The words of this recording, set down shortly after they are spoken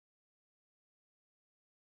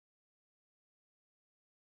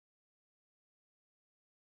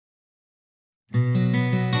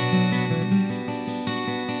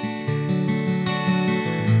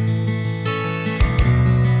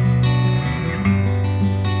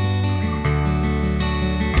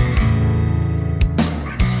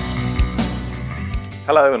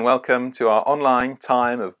Hello and welcome to our online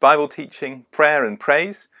time of Bible teaching, prayer and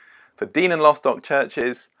praise for Dean and Lostock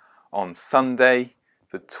churches on Sunday,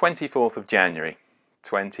 the 24th of January,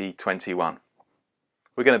 2021.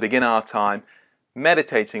 We're going to begin our time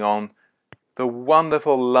meditating on the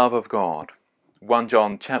wonderful love of God. 1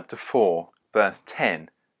 John chapter 4 verse 10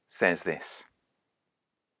 says this: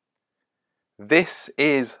 "This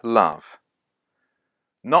is love,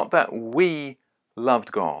 not that we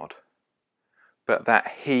loved God, but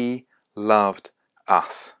that He loved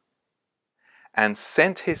us and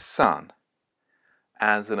sent His Son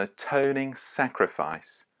as an atoning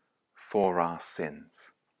sacrifice for our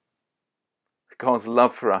sins." God's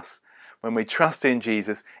love for us when we trust in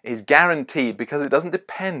Jesus is guaranteed because it doesn't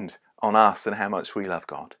depend on us and how much we love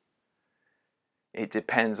God. It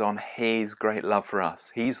depends on His great love for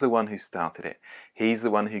us. He's the one who started it. He's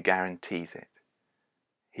the one who guarantees it.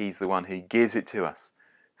 He's the one who gives it to us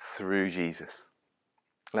through Jesus.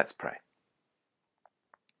 Let's pray.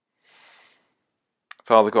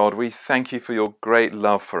 Father God, we thank you for your great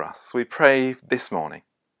love for us. We pray this morning,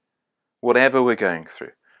 whatever we're going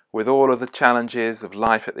through, with all of the challenges of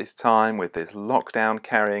life at this time, with this lockdown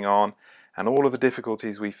carrying on, and all of the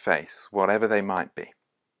difficulties we face, whatever they might be,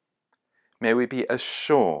 may we be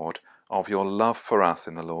assured of your love for us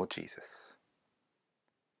in the Lord Jesus.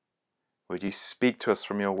 Would you speak to us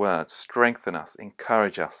from your word, strengthen us,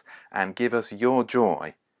 encourage us, and give us your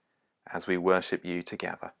joy as we worship you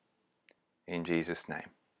together. In Jesus' name,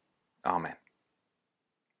 Amen.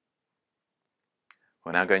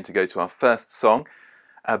 We're now going to go to our first song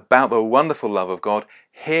about the wonderful love of God.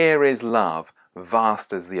 Here is love,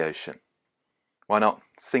 vast as the ocean. Why not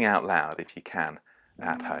sing out loud if you can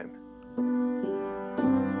at home?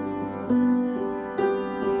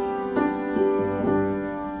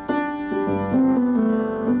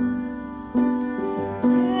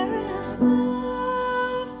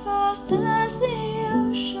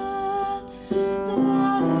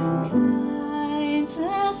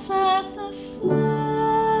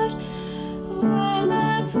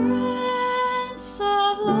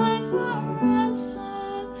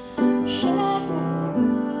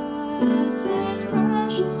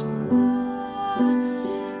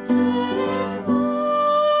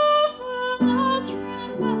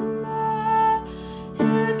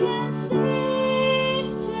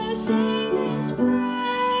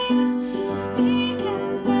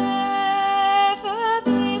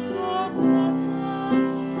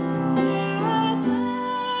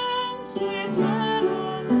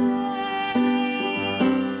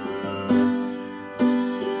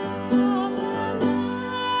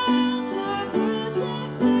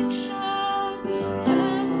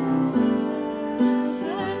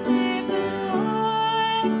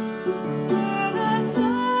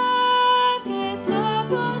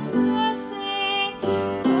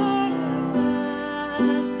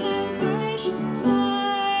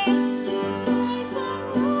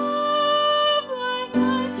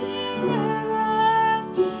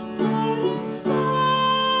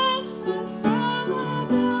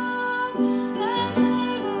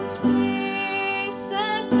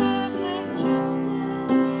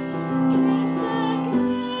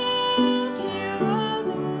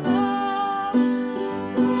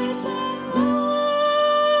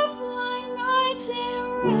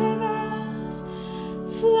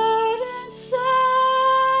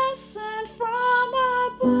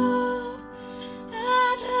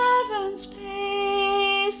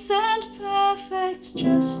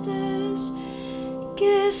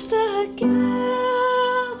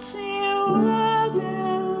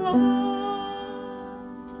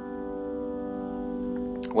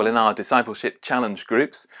 Well, in our discipleship challenge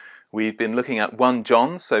groups, we've been looking at 1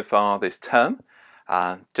 John so far this term.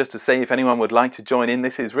 Just to say, if anyone would like to join in,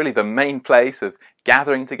 this is really the main place of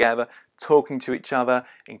gathering together, talking to each other,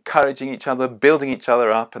 encouraging each other, building each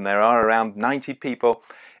other up, and there are around 90 people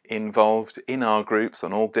involved in our groups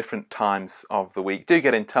on all different times of the week. Do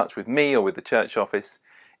get in touch with me or with the church office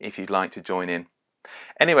if you'd like to join in.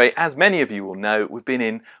 Anyway, as many of you will know, we've been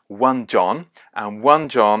in 1 John, and 1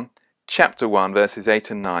 John chapter 1 verses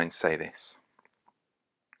 8 and 9 say this: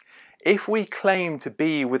 "If we claim to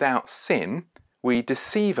be without sin, we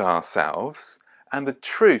deceive ourselves, and the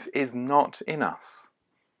truth is not in us.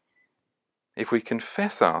 If we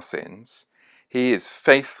confess our sins, He is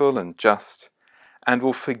faithful and just, and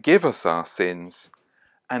will forgive us our sins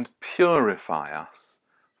and purify us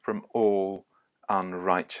from all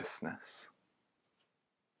unrighteousness."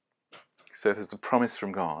 So there's a promise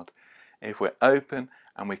from God. If we're open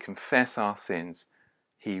and we confess our sins,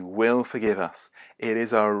 He will forgive us. It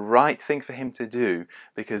is a right thing for Him to do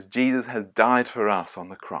because Jesus has died for us on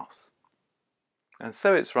the cross. And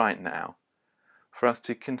so it's right now for us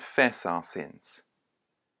to confess our sins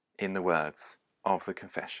in the words of the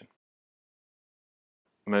confession.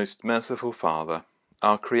 Most merciful Father,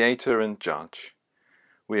 our Creator and Judge,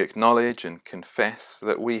 we acknowledge and confess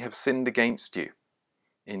that we have sinned against you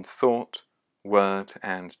in thought, word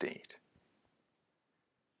and deed.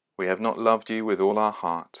 We have not loved you with all our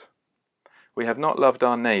heart. We have not loved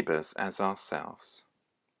our neighbours as ourselves.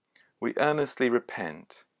 We earnestly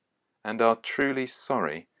repent and are truly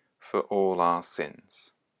sorry for all our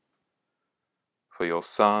sins. For your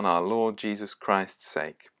Son, our Lord Jesus Christ's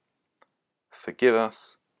sake, forgive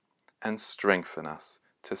us and strengthen us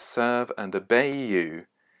to serve and obey you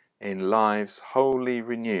in lives wholly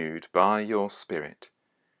renewed by your Spirit,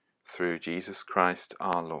 through Jesus Christ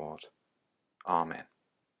our Lord. Amen.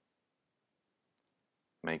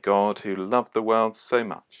 May God, who loved the world so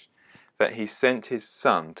much that he sent his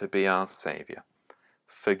Son to be our Saviour,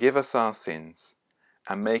 forgive us our sins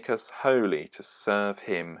and make us holy to serve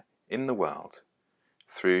him in the world,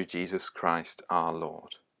 through Jesus Christ our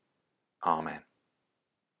Lord. Amen.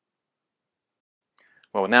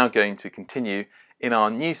 Well, we're now going to continue in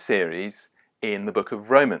our new series in the book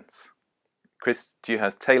of Romans. Chris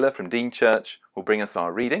Dewhurst-Taylor from Dean Church will bring us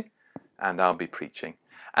our reading, and I'll be preaching.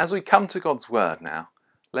 As we come to God's Word now,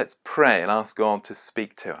 let's pray and ask God to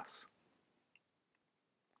speak to us.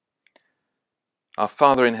 Our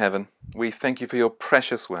Father in heaven, we thank you for your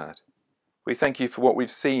precious Word. We thank you for what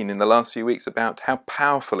we've seen in the last few weeks about how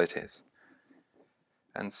powerful it is.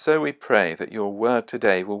 And so we pray that your Word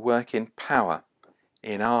today will work in power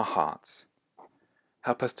in our hearts.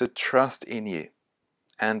 Help us to trust in you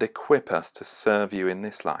and equip us to serve you in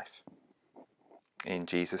this life. In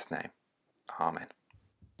Jesus' name, Amen.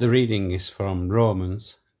 The reading is from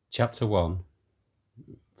Romans chapter 1,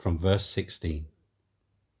 from verse 16.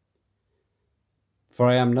 For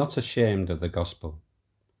I am not ashamed of the gospel,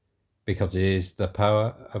 because it is the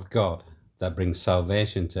power of God that brings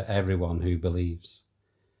salvation to everyone who believes,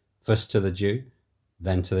 first to the Jew,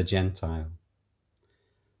 then to the Gentile.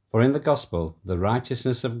 For in the gospel the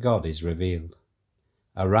righteousness of God is revealed,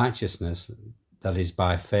 a righteousness that is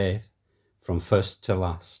by faith from first to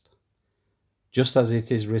last. Just as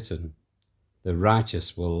it is written, the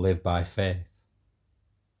righteous will live by faith.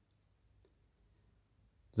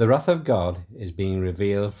 The wrath of God is being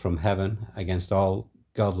revealed from heaven against all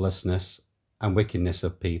godlessness and wickedness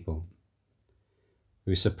of people,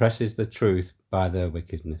 who suppresses the truth by their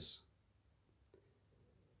wickedness.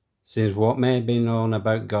 Since what may be known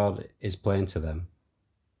about God is plain to them,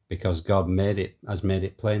 because God has made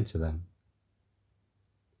it plain to them.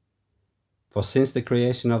 For since the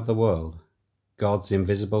creation of the world, God's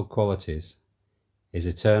invisible qualities, his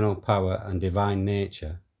eternal power and divine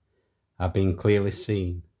nature, have been clearly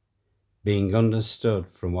seen, being understood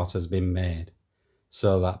from what has been made,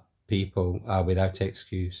 so that people are without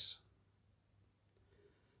excuse.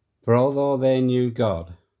 For although they knew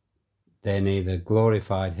God, they neither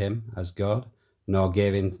glorified him as God, nor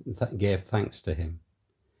gave thanks to him.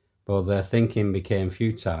 But their thinking became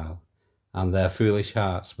futile, and their foolish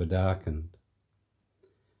hearts were darkened.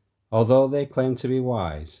 Although they claimed to be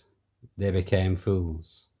wise, they became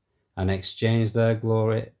fools, and exchanged their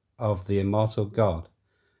glory of the immortal God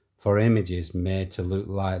for images made to look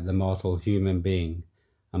like the mortal human being,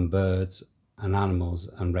 and birds, and animals,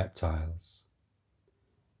 and reptiles.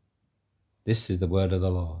 This is the word of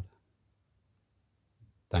the Lord.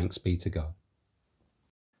 Thanks be to God.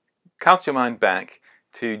 Cast your mind back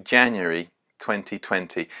to January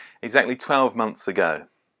 2020, exactly 12 months ago.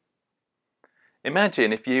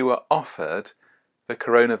 Imagine if you were offered the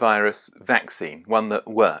coronavirus vaccine, one that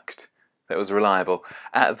worked, that was reliable,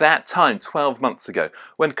 at that time, 12 months ago,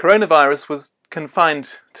 when coronavirus was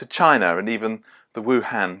confined to China and even the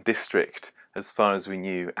Wuhan district, as far as we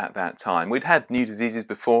knew at that time. We'd had new diseases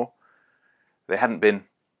before. They hadn't been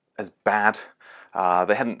as bad.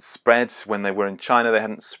 They hadn't spread when they were in China. They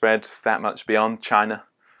hadn't spread that much beyond China.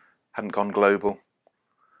 Hadn't gone global.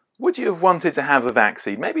 Would you have wanted to have the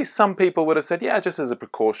vaccine? Maybe some people would have said, yeah, just as a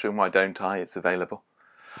precaution, why don't I? It's available.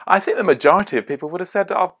 I think the majority of people would have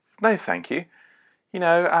said, oh, no, thank you. You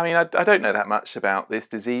know, I mean, I don't know that much about this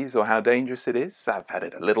disease or how dangerous it is. I've had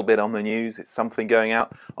it a little bit on the news. It's something going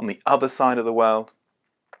out on the other side of the world.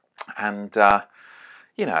 And,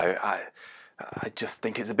 you know, I just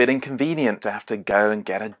think it's a bit inconvenient to have to go and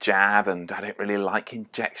get a jab, and I don't really like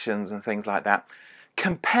injections and things like that.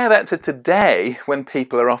 Compare that to today when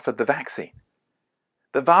people are offered the vaccine.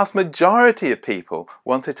 The vast majority of people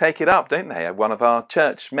want to take it up, don't they? One of our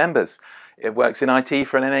church members works in IT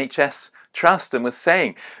for an NHS trust and was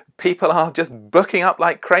saying People are just booking up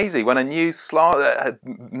like crazy when a new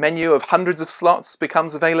menu of hundreds of slots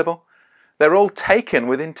becomes available. They're all taken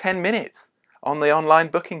within 10 minutes on the online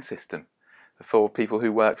booking system for people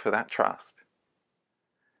who work for that trust.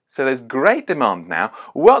 So there's great demand now.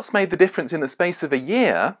 What's made the difference in the space of a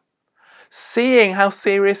year? Seeing how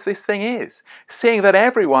serious this thing is, seeing that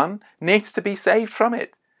everyone needs to be saved from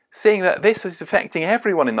it, seeing that this is affecting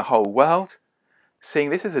everyone in the whole world,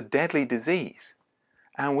 seeing this is a deadly disease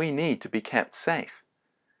and we need to be kept safe.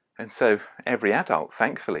 And so every adult,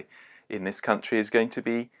 thankfully, in this country is going to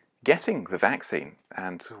be getting the vaccine,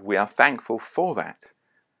 and we are thankful for that.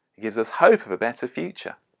 It gives us hope of a better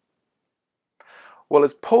future. Well,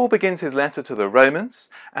 as Paul begins his letter to the Romans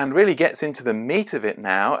and really gets into the meat of it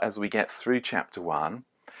now as we get through chapter 1,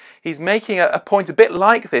 he's making a point a bit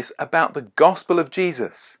like this about the gospel of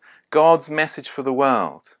Jesus, God's message for the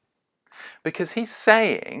world. Because he's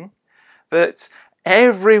saying that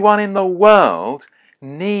everyone in the world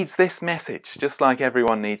needs this message, just like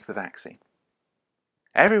everyone needs the vaccine.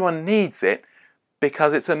 Everyone needs it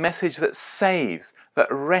because it's a message that saves, that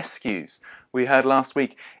rescues. We heard last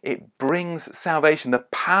week, it brings salvation, the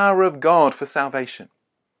power of God for salvation.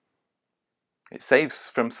 It saves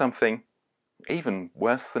from something even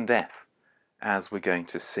worse than death, as we're going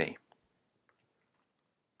to see.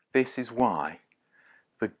 This is why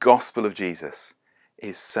the gospel of Jesus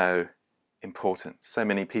is so important. So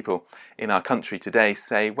many people in our country today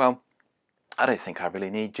say, well, I don't think I really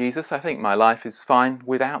need Jesus. I think my life is fine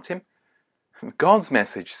without him. God's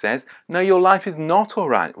message says, no, your life is not all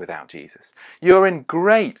right without Jesus. You're in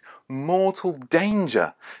great mortal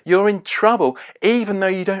danger. You're in trouble, even though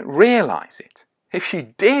you don't realize it. If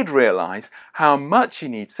you did realize how much you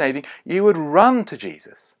need saving, you would run to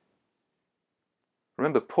Jesus.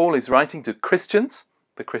 Remember, Paul is writing to Christians,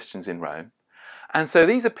 the Christians in Rome. And so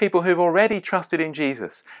these are people who've already trusted in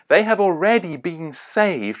Jesus. They have already been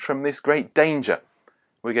saved from this great danger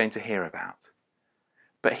we're going to hear about.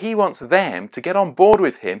 But he wants them to get on board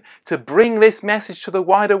with him to bring this message to the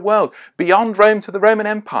wider world, beyond Rome to the Roman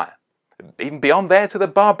Empire, even beyond there to the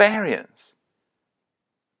barbarians.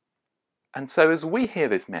 And so as we hear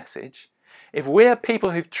this message, if we're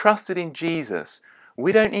people who've trusted in Jesus,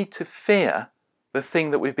 we don't need to fear the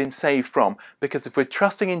thing that we've been saved from, because if we're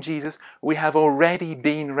trusting in Jesus, we have already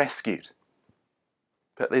been rescued.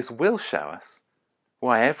 But this will show us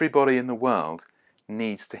why everybody in the world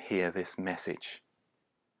needs to hear this message.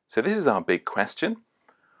 So this is our big question.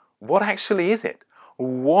 What actually is it?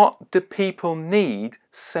 What do people need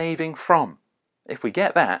saving from? If we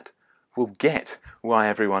get that, we'll get why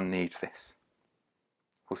everyone needs this.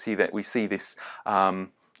 We'll see that we see this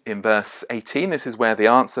in verse 18. This is where the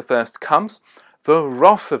answer first comes. The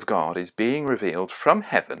wrath of God is being revealed from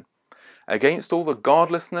heaven against all the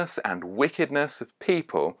godlessness and wickedness of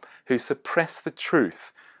people who suppress the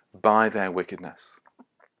truth by their wickedness.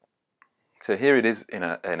 So here it is in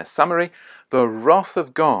a summary. The wrath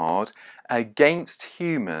of God against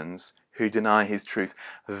humans who deny his truth.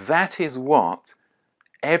 That is what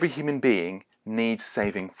every human being needs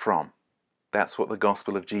saving from. That's what the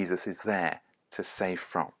gospel of Jesus is there to save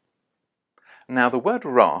from. Now the word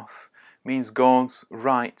wrath means God's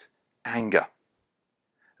right anger.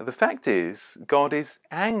 The fact is, God is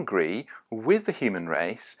angry with the human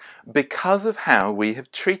race because of how we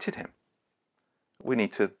have treated him. We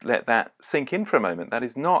need to let that sink in for a moment. That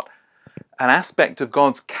is not an aspect of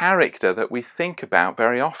God's character that we think about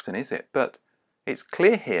very often, is it? But it's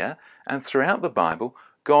clear here and throughout the Bible,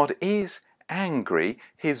 God is angry.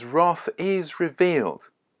 His wrath is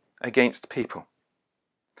revealed against people.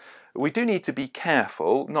 We do need to be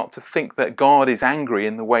careful not to think that God is angry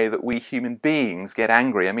in the way that we human beings get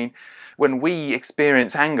angry. I mean, when we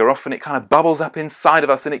experience anger, often it kind of bubbles up inside of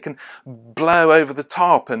us and it can blow over the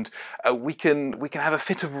top, and we can have a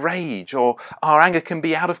fit of rage, or our anger can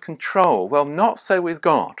be out of control. Well, not so with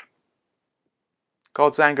God.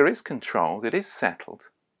 God's anger is controlled, it is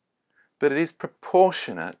settled, but it is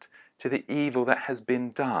proportionate to the evil that has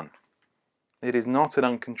been done. It is not an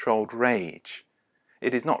uncontrolled rage.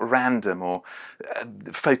 It is not random or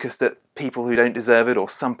focused at people who don't deserve it, or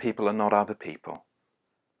some people are not other people.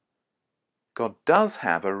 God does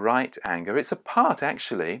have a right anger. It's a part,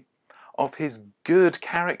 actually, of his good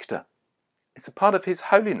character. It's a part of his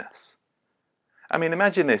holiness. I mean,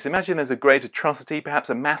 imagine this. Imagine there's a great atrocity, perhaps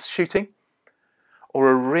a mass shooting, or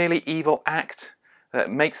a really evil act that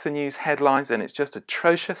makes the news headlines and it's just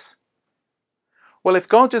atrocious. Well, if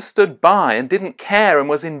God just stood by and didn't care and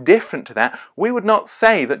was indifferent to that, we would not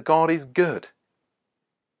say that God is good.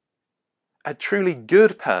 A truly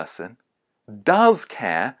good person does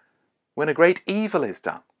care when a great evil is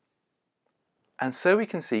done. And so we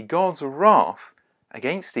can see God's wrath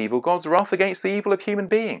against evil, God's wrath against the evil of human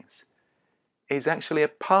beings, is actually a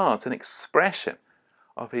part, an expression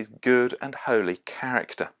of his good and holy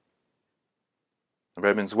character.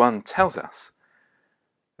 Romans 1 tells us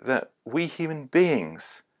that we human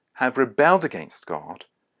beings have rebelled against God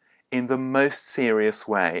in the most serious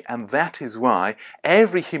way, and that is why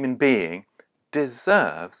every human being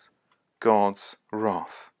deserves God's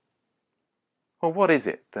wrath. Well, what is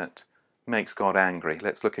it that makes God angry?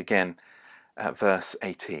 Let's look again at verse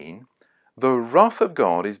 18. The wrath of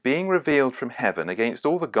God is being revealed from heaven against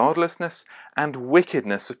all the godlessness and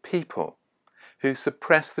wickedness of people who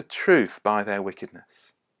suppress the truth by their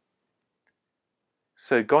wickedness.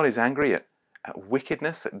 So God is angry at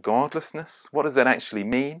wickedness, at godlessness. What does that actually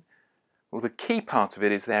mean? Well, the key part of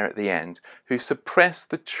it is there at the end, who suppress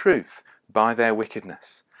the truth by their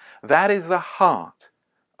wickedness. That is the heart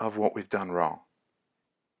of what we've done wrong.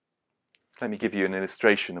 Let me give you an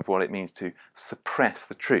illustration of what it means to suppress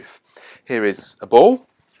the truth. Here is a ball.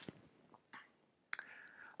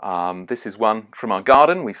 This is one from our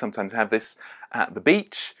garden. We sometimes have this at the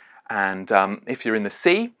beach. And if you're in the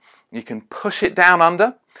sea, you can push it down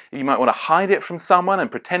under. You might want to hide it from someone and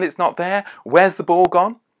pretend it's not there. Where's the ball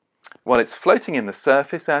gone? Well, it's floating in the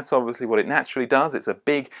surface. That's obviously what it naturally does. It's a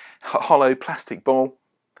big, hollow plastic ball.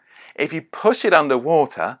 If you push it under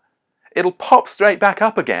water, it'll pop straight back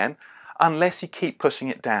up again unless you keep pushing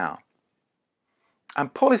it down.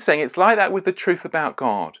 And Paul is saying it's like that with the truth about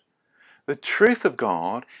God. The truth of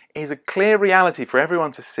God is a clear reality for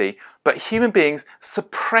everyone to see, but human beings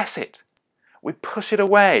suppress it. We push it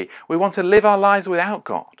away. We want to live our lives without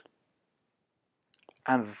God.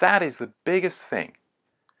 And that is the biggest thing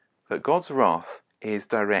that God's wrath is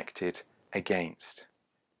directed against.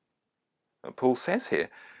 But Paul says here,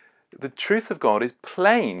 the truth of God is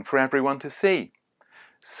plain for everyone to see.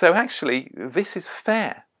 So actually, this is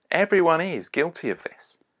fair. Everyone is guilty of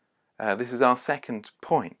this. This is our second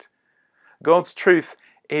point. God's truth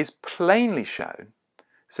is plainly shown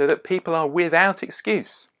so that people are without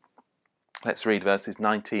excuse. Let's read verses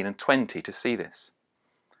 19 and 20 to see this.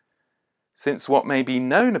 Since what may be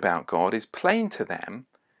known about God is plain to them,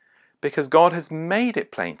 because God has made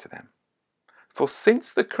it plain to them. For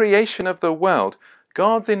since the creation of the world,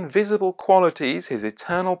 God's invisible qualities, his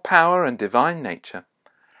eternal power and divine nature,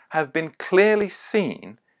 have been clearly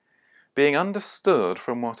seen, being understood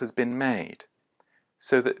from what has been made,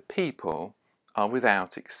 so that people are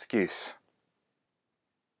without excuse.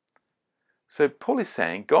 So Paul is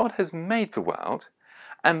saying God has made the world,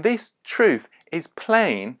 and this truth is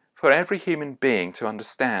plain for every human being to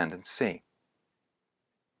understand and see.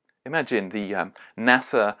 Imagine the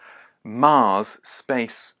NASA Mars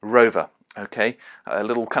space rover, okay? A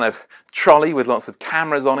little kind of trolley with lots of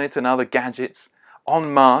cameras on it and other gadgets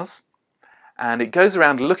on Mars, and it goes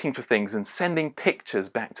around looking for things and sending pictures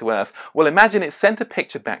back to Earth. Well, imagine it sent a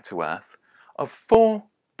picture back to Earth of 4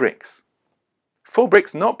 bricks. 4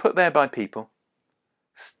 bricks not put there by people,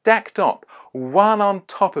 stacked up, one on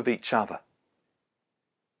top of each other.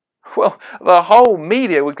 Well, the whole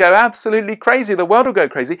media would go absolutely crazy. The world would go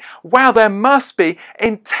crazy. Wow, there must be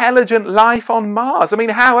intelligent life on Mars. I mean,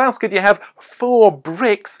 how else could you have 4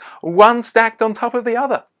 bricks, one stacked on top of the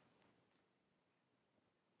other?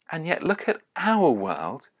 And yet look at our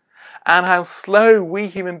world and how slow we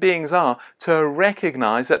human beings are to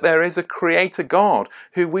recognize that there is a creator God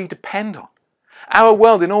who we depend on. Our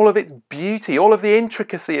world in all of its beauty, all of the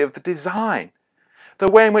intricacy of the design,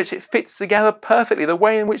 the way in which it fits together perfectly, the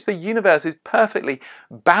way in which the universe is perfectly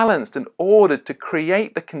balanced and ordered to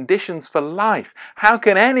create the conditions for life. How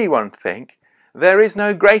can anyone think there is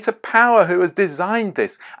no greater power who has designed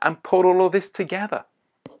this and put all of this together?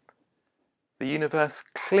 The universe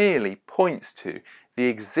clearly points to the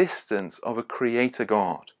existence of a creator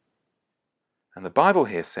God. And the Bible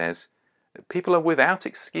here says that people are without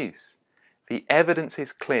excuse. The evidence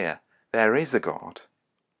is clear. There is a God.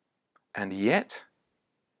 And yet,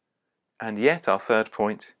 our third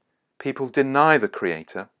point, people deny the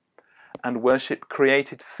Creator and worship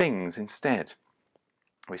created things instead.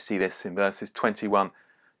 We see this in verses 21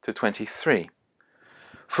 to 23.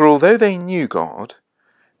 For although they knew God,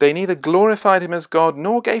 they neither glorified him as God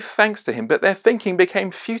nor gave thanks to him, but their thinking became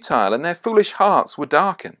futile and their foolish hearts were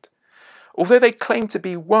darkened. Although they claimed to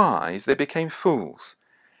be wise, they became fools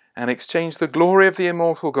and exchanged the glory of the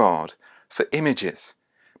immortal God for images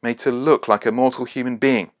made to look like a mortal human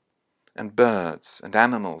being, and birds and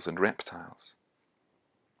animals and reptiles.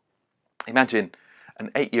 Imagine an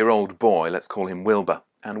 8-year-old boy, let's call him Wilbur.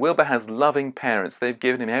 And Wilbur has loving parents. They've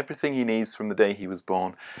given him everything he needs from the day he was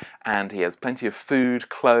born. And he has plenty of food,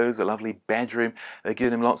 clothes, a lovely bedroom. They've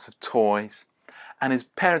given him lots of toys. and his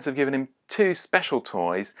parents have given him two special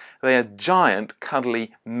toys. They are giant,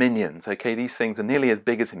 cuddly minions. Okay, these things are nearly as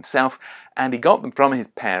big as himself, and he got them from his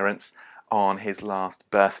parents on his last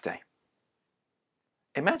birthday.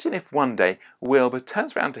 Imagine if one day Wilbur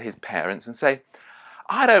turns around to his parents and say,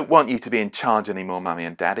 "I don't want you to be in charge anymore, Mummy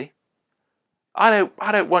and Daddy. I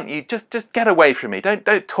don't want you, just get away from me.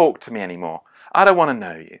 Don't talk to me anymore. I don't want to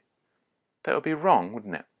know you." That would be wrong,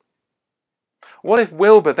 wouldn't it? What if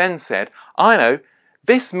Wilbur then said, "I know,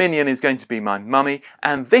 this minion is going to be my mummy,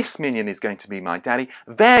 and this minion is going to be my daddy.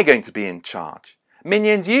 They're going to be in charge.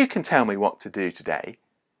 Minions, you can tell me what to do today.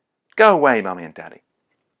 Go away, Mummy and Daddy."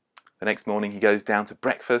 The next morning he goes down to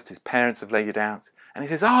breakfast. His parents have laid it out. And he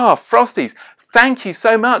says, "Ah, Frosties, thank you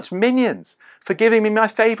so much, minions, for giving me my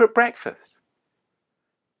favourite breakfast."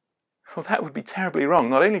 Well, that would be terribly wrong,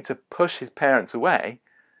 not only to push his parents away,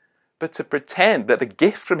 but to pretend that a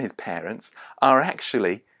gift from his parents are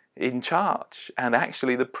actually in charge and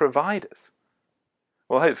actually the providers.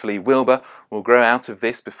 Well, hopefully Wilbur will grow out of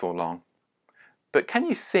this before long. But can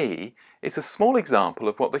you see, it's a small example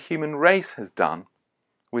of what the human race has done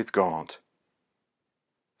with God.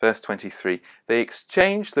 Verse 23, they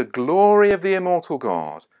exchanged the glory of the immortal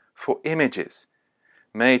God for images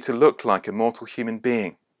made to look like a mortal human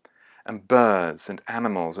being, and birds and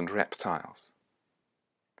animals and reptiles.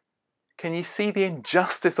 Can you see the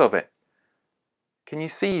injustice of it? Can you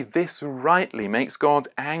see this rightly makes God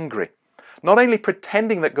angry? Not only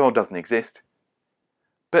pretending that God doesn't exist,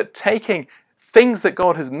 but taking things that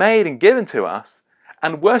God has made and given to us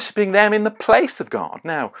and worshipping them in the place of God.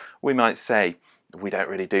 Now, we might say, we don't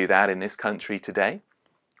really do that in this country today.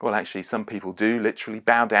 Well, actually, some people do literally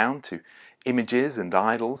bow down to images and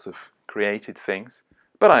idols of created things.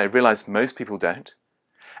 But I realise most people don't.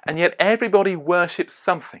 And yet everybody worships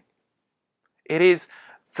something. It is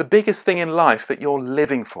the biggest thing in life that you're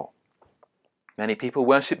living for. Many people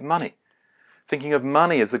worship money, thinking of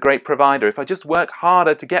money as the great provider. If I just work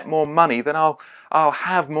harder to get more money, then I'll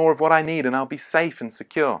have more of what I need and I'll be safe and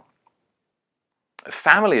secure.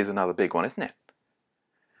 Family is another big one, isn't it?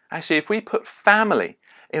 Actually, if we put family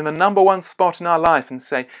in the number one spot in our life and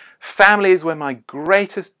say, family is where my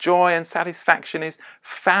greatest joy and satisfaction is,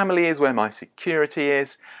 family is where my security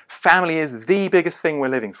is, family is the biggest thing we're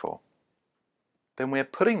living for, then we're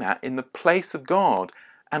putting that in the place of God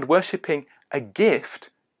and worshipping a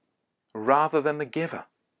gift rather than the giver.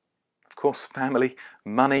 Of course, family,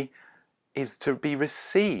 money is to be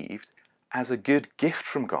received as a good gift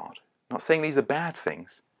from God. Not saying these are bad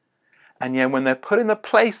things. And yet when they're put in the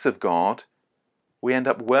place of God, we end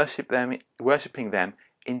up worshipping them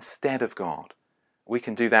instead of God. We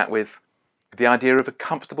can do that with the idea of a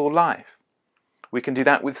comfortable life. We can do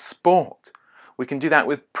that with sport. We can do that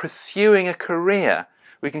with pursuing a career.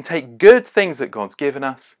 We can take good things that God's given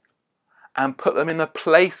us and put them in the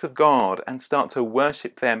place of God and start to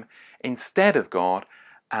worship them instead of God,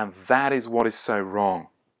 and that is what is so wrong.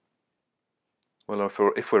 Well,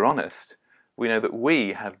 if we're honest, we know that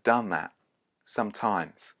we have done that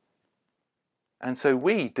sometimes. And so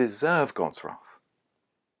we deserve God's wrath.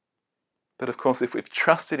 But of course, if we've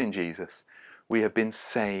trusted in Jesus, we have been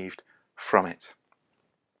saved from it.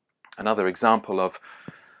 Another example of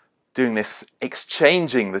doing this,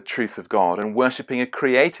 exchanging the truth of God and worshipping a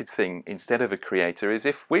created thing instead of a creator, is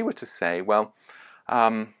if we were to say, well,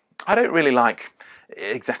 I don't really like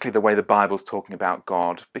exactly the way the Bible's talking about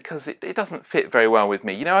God because it doesn't fit very well with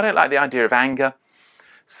me. You know, I don't like the idea of anger.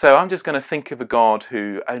 So I'm just going to think of a God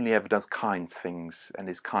who only ever does kind things and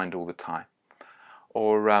is kind all the time.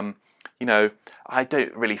 Or, you know, I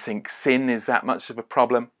don't really think sin is that much of a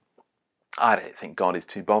problem. I don't think God is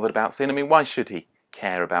too bothered about sin. I mean, why should he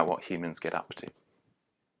care about what humans get up to?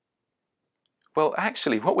 Well,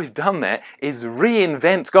 actually, what we've done there is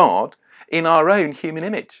reinvent God in our own human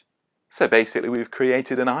image. So basically, we've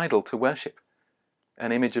created an idol to worship,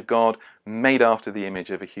 an image of God made after the image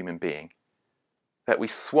of a human being, that we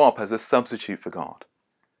swap as a substitute for God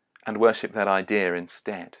and worship that idea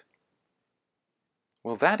instead.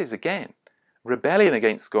 Well, that is again rebellion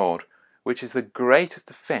against God, which is the greatest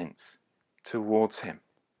offence towards him.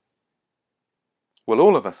 Well,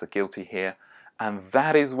 all of us are guilty here, and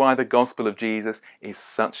that is why the gospel of Jesus is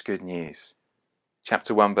such good news.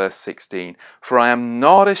 Chapter 1, verse 16, "For I am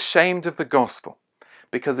not ashamed of the gospel,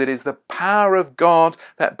 because it is the power of God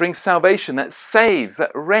that brings salvation, that saves,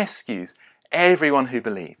 that rescues everyone who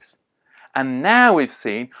believes." And now we've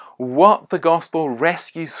seen what the gospel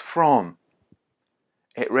rescues from.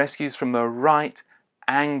 It rescues from the right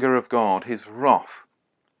anger of God, his wrath,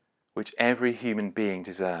 which every human being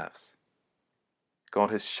deserves.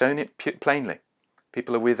 God has shown it plainly.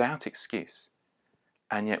 People are without excuse.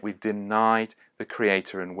 and yet we've denied the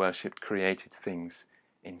Creator and worshipped created things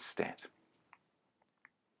instead.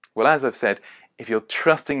 Well, as I've said, if you're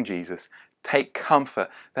trusting Jesus, take comfort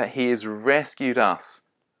that he has rescued us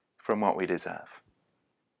from what we deserve.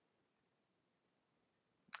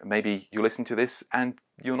 Maybe you listen to this and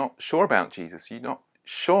you're not sure about Jesus. You're not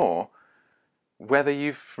sure whether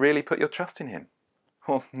you've really put your trust in him.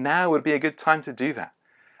 Well, now would be a good time to do that,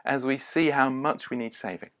 as we see how much we need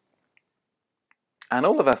saving. And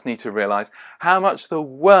all of us need to realise how much the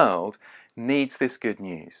world needs this good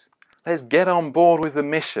news. Let's get on board with the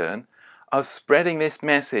mission of spreading this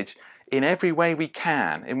message in every way we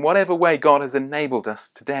can, in whatever way God has enabled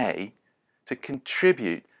us today to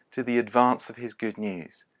contribute to the advance of his good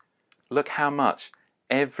news. Look how much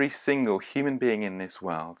every single human being in this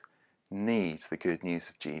world needs the good news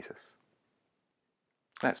of Jesus.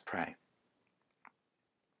 Let's pray.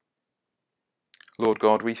 Lord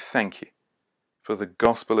God, we thank you for the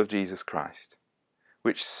gospel of Jesus Christ,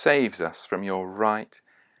 which saves us from your right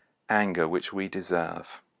anger which we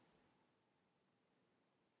deserve.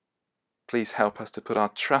 Please help us to put our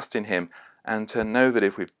trust in him and to know that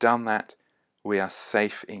if we've done that, we are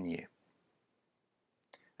safe in you.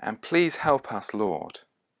 And please help us, Lord,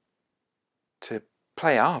 to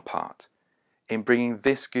play our part in bringing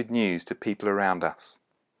this good news to people around us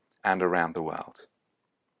and around the world.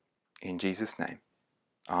 In Jesus' name,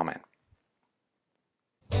 Amen.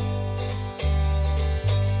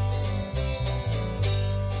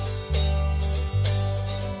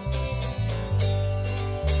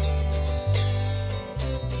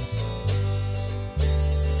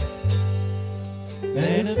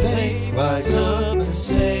 Men of faith, rise up and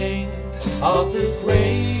sing of the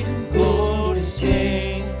great and glorious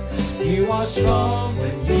King. You are strong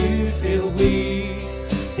when you feel weak,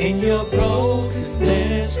 in your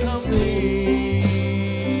brokenness complete.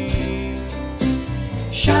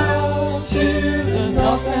 Shout to the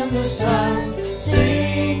north and the south,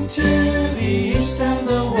 sing to the east and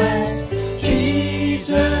the west.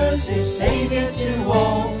 Jesus is Saviour to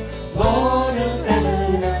all, Lord of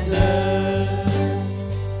heaven and earth.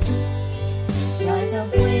 Rise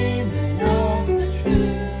up, women of the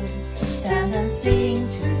truth, stand and sing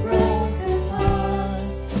to broken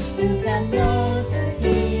hearts, who can know the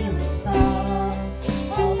healing power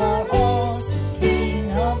of our awesome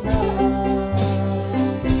King of love.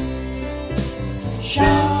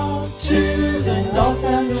 Shout to the north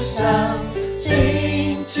and the south,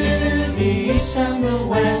 sing to the east and the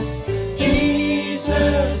west.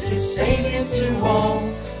 Jesus is Saviour to all,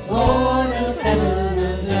 Lord of heaven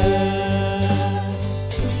and earth.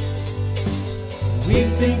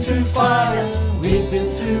 We've been through fire, we've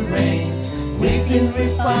been through rain, we've been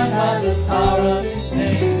refined by the power of his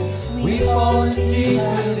name. We've fallen deeper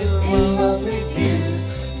in love with you,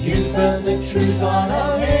 you burn the truth on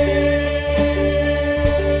our lips.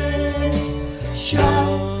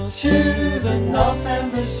 Shout to the north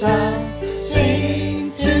and the south,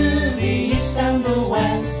 sing to the east and the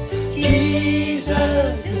west.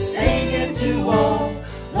 Jesus is Saviour to all,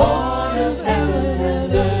 Lord of heaven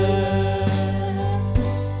and earth.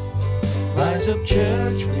 Rise up,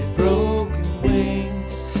 church, with broken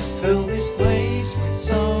wings, fill this place with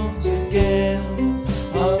songs again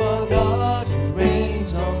of our God who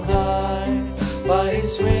reigns on high. By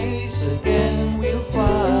his grace again we'll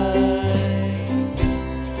find.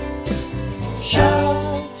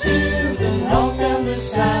 Shout to the north and the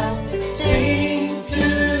south, sing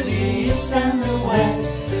to the east and the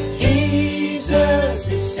west. Jesus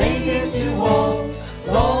is Saviour to all,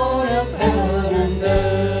 Lord of heaven and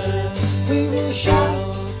earth. We will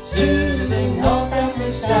shout to the north and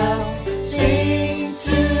the south, sing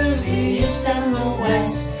to the east and the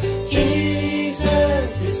west.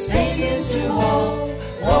 Jesus is Saviour to all,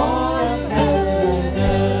 Lord of heaven and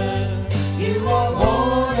earth. You are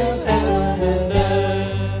Lord of heaven and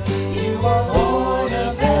earth. You are Lord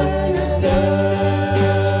of heaven and earth.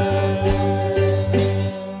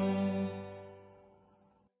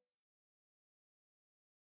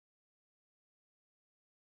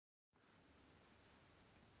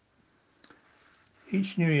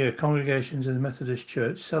 Each New Year, congregations in the Methodist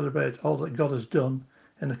Church celebrate all that God has done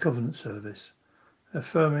in a covenant service,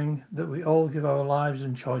 affirming that we all give our lives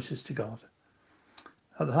and choices to God.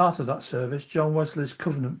 At the heart of that service, John Wesley's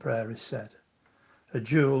covenant prayer is said. A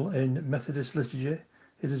jewel in Methodist liturgy,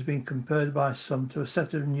 it has been compared by some to a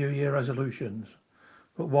set of New Year resolutions,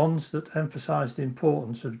 but ones that emphasise the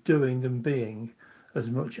importance of doing and being as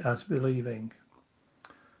much as believing.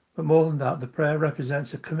 But more than that, the prayer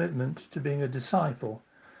represents a commitment to being a disciple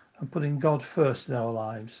and putting God first in our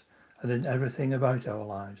lives and in everything about our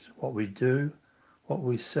lives, what we do, what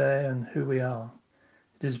we say and who we are.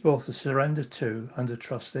 It is both a surrender to and a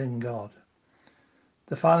trust in God.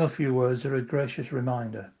 The final few words are a gracious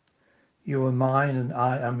reminder. You are mine and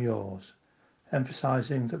I am yours,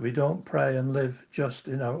 emphasizing that we don't pray and live just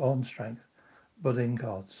in our own strength, but in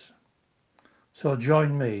God's. So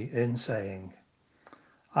join me in saying,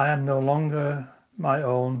 I am no longer my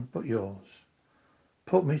own, but yours.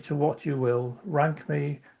 Put me to what you will, rank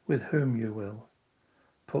me with whom you will.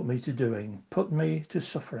 Put me to doing, put me to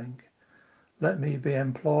suffering. Let me be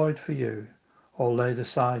employed for you, or laid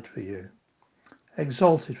aside for you,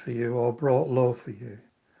 exalted for you, or brought low for you.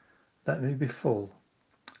 Let me be full,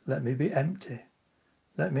 let me be empty.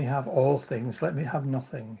 Let me have all things, let me have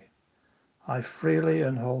nothing. I freely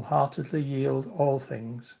and wholeheartedly yield all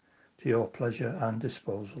things to your pleasure and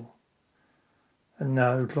disposal. And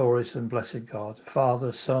now, glorious and blessed God,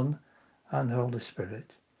 Father, Son, and Holy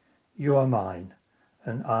Spirit, you are mine,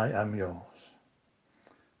 and I am yours.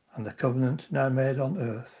 And the covenant now made on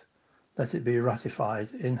earth, let it be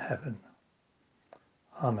ratified in heaven.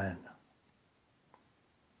 Amen.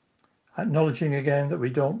 Acknowledging again that we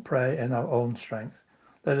don't pray in our own strength,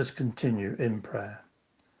 let us continue in prayer.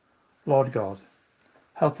 Lord God,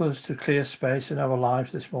 help us to clear space in our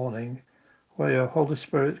lives this morning where your Holy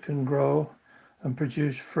Spirit can grow and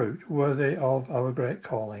produce fruit worthy of our great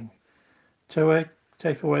calling. To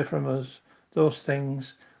take away from us those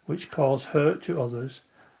things which cause hurt to others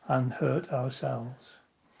and hurt ourselves.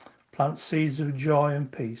 Plant seeds of joy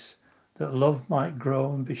and peace that love might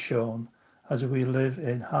grow and be shown as we live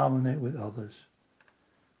in harmony with others.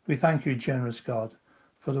 We thank you, generous God,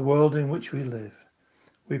 for the world in which we live.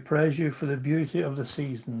 We praise you for the beauty of the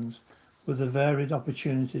seasons with the varied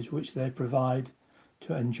opportunities which they provide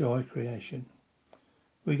to enjoy creation.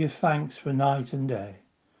 We give thanks for night and day,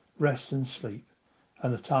 rest and sleep,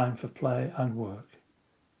 and a time for play and work.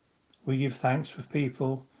 We give thanks for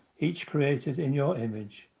people, each created in your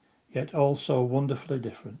image, yet also wonderfully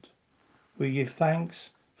different. We give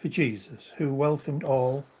thanks for Jesus, who welcomed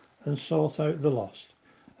all and sought out the lost,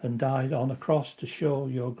 and died on a cross to show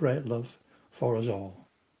your great love for us all.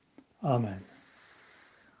 Amen.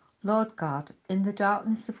 Lord God, in the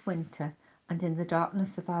darkness of winter and in the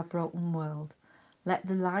darkness of our broken world, let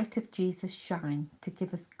the light of Jesus shine to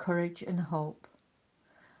give us courage and hope.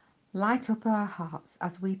 Light up our hearts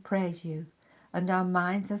as we praise you, and our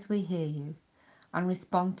minds as we hear you, and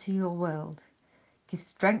respond to your world. Give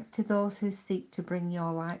strength to those who seek to bring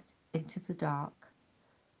your light into the dark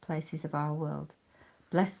places of our world.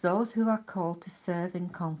 Bless those who are called to serve in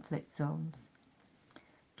conflict zones.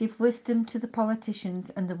 Give wisdom to the politicians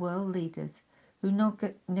and the world leaders who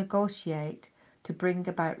negotiate to bring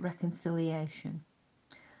about reconciliation.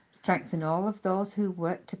 Strengthen all of those who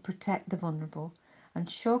work to protect the vulnerable and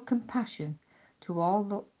show compassion to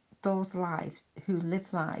all those lives who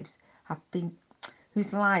live lives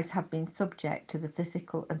whose lives have been subject to the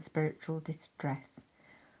physical and spiritual distress.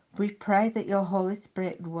 We pray that your Holy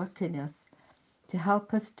Spirit would work in us to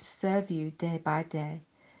help us to serve you day by day.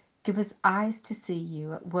 Give us eyes to see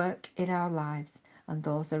you at work in our lives and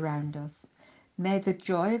those around us. May the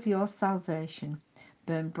joy of your salvation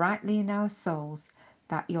burn brightly in our souls,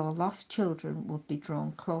 that your lost children would be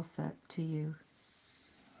drawn closer to you.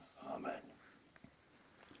 Amen.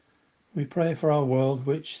 We pray for our world,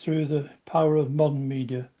 which through the power of modern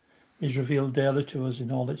media is revealed daily to us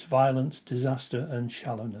in all its violence, disaster and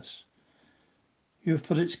shallowness. You have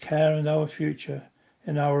put its care and our future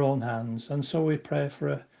in our own hands, and so we pray for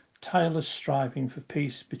a tireless striving for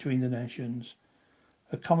peace between the nations,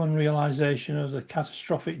 a common realisation of the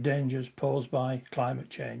catastrophic dangers posed by climate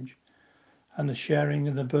change, and the sharing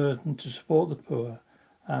of the burden to support the poor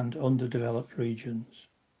and underdeveloped regions.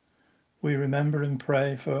 We remember and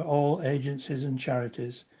pray for all agencies and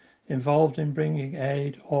charities involved in bringing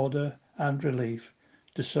aid, order and relief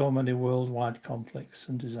to so many worldwide conflicts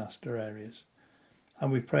and disaster areas.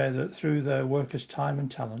 And we pray that through their workers' time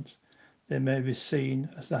and talents, they may be seen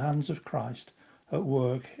as the hands of Christ at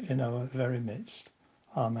work in our very midst.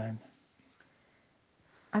 Amen.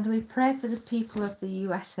 And we pray for the people of the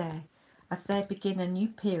USA as they begin a new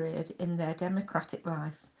period in their democratic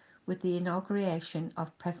life with the inauguration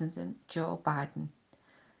of President Joe Biden.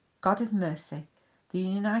 God of mercy, the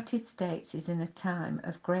United States is in a time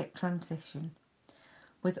of great transition.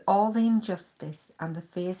 With all the injustice and the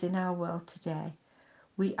fears in our world today,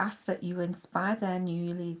 we ask that you inspire their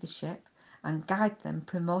new leadership and guide them,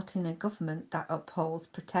 promoting a government that upholds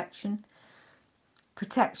protects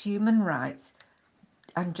human rights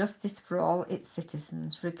and justice for all its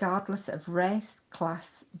citizens, regardless of race,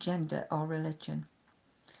 class, gender or religion.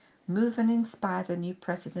 Move and inspire the new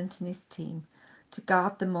president and his team to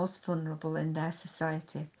guard the most vulnerable in their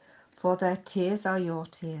society, For their tears are your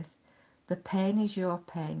tears, the pain is your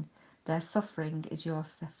pain, their suffering is your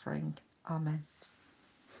suffering. Amen.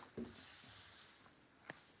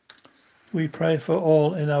 We pray for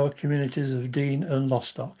all in our communities of Dean and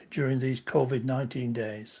Lostock during these COVID-19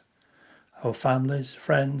 days, our families,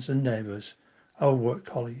 friends and neighbours, our work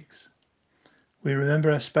colleagues. We remember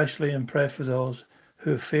especially and pray for those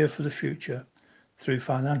who fear for the future through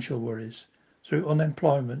financial worries, through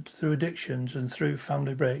unemployment, through addictions and through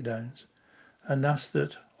family breakdowns, and ask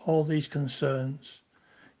that all these concerns,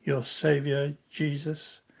 your Saviour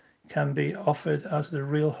Jesus, can be offered as the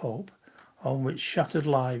real hope on which shattered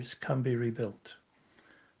lives can be rebuilt.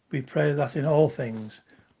 We pray that in all things,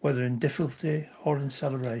 whether in difficulty or in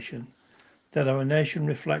celebration, that our nation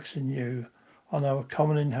reflects anew on our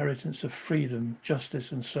common inheritance of freedom,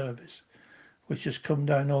 justice and service, which has come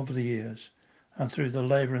down over the years and through the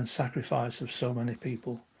labour and sacrifice of so many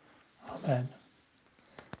people. Amen.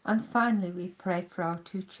 And finally, we pray for our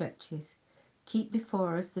two churches. Keep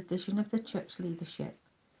before us the vision of the church leadership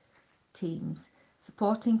teams,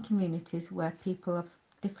 supporting communities where people of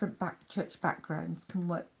different church backgrounds can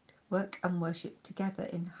work and worship together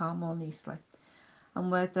harmoniously, and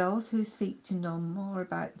where those who seek to know more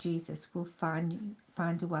about Jesus will find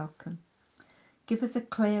a welcome. Give us a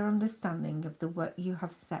clear understanding of the work you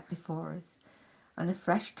have set before us, and a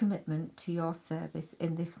fresh commitment to your service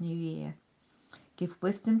in this new year. Give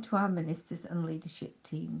wisdom to our ministers and leadership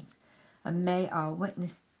teams, and may our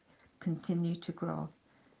witness continue to grow.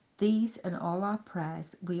 These and all our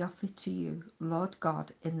prayers we offer to you, Lord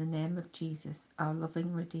God, in the name of Jesus, our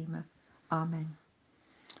loving Redeemer. Amen.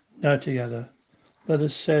 Now together, let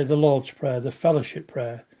us say the Lord's Prayer, the fellowship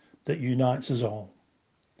prayer that unites us all.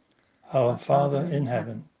 Our Father in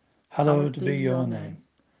heaven, hallowed be your name.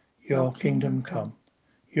 Your kingdom come,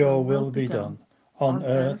 your will be done, on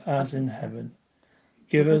earth as in heaven.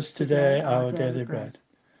 Give us today our daily bread.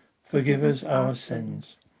 Forgive us our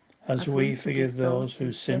sins, as we forgive those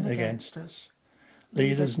who sin against us.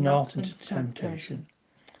 Lead us not into temptation,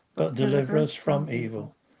 but deliver us from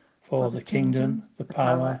evil. For the kingdom, the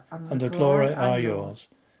power, and the glory are yours,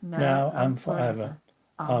 now and forever.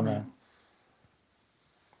 Amen.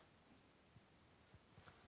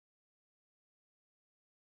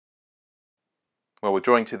 Well, we're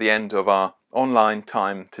drawing to the end of our online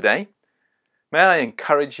time today. May I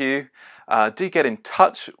encourage you, do get in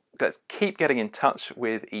touch. Let's keep getting in touch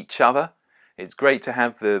with each other. It's great to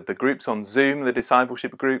have the groups on Zoom, the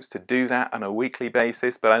discipleship groups, to do that on a weekly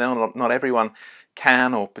basis, but I know not everyone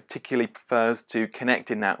can or particularly prefers to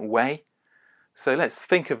connect in that way. So let's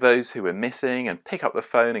think of those who are missing and pick up the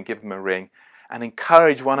phone and give them a ring and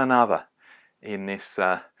encourage one another in this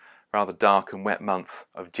rather dark and wet month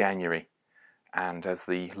of January and as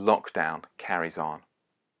the lockdown carries on.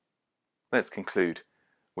 Let's conclude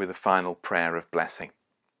with a final prayer of blessing.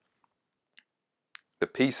 The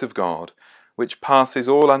peace of God, which passes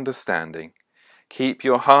all understanding, keep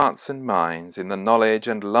your hearts and minds in the knowledge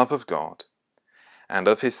and love of God and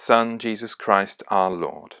of his Son, Jesus Christ our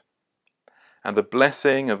Lord. And the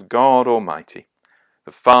blessing of God Almighty,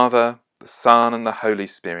 the Father, the Son, and the Holy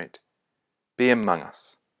Spirit, be among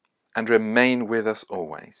us and remain with us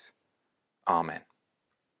always. Amen.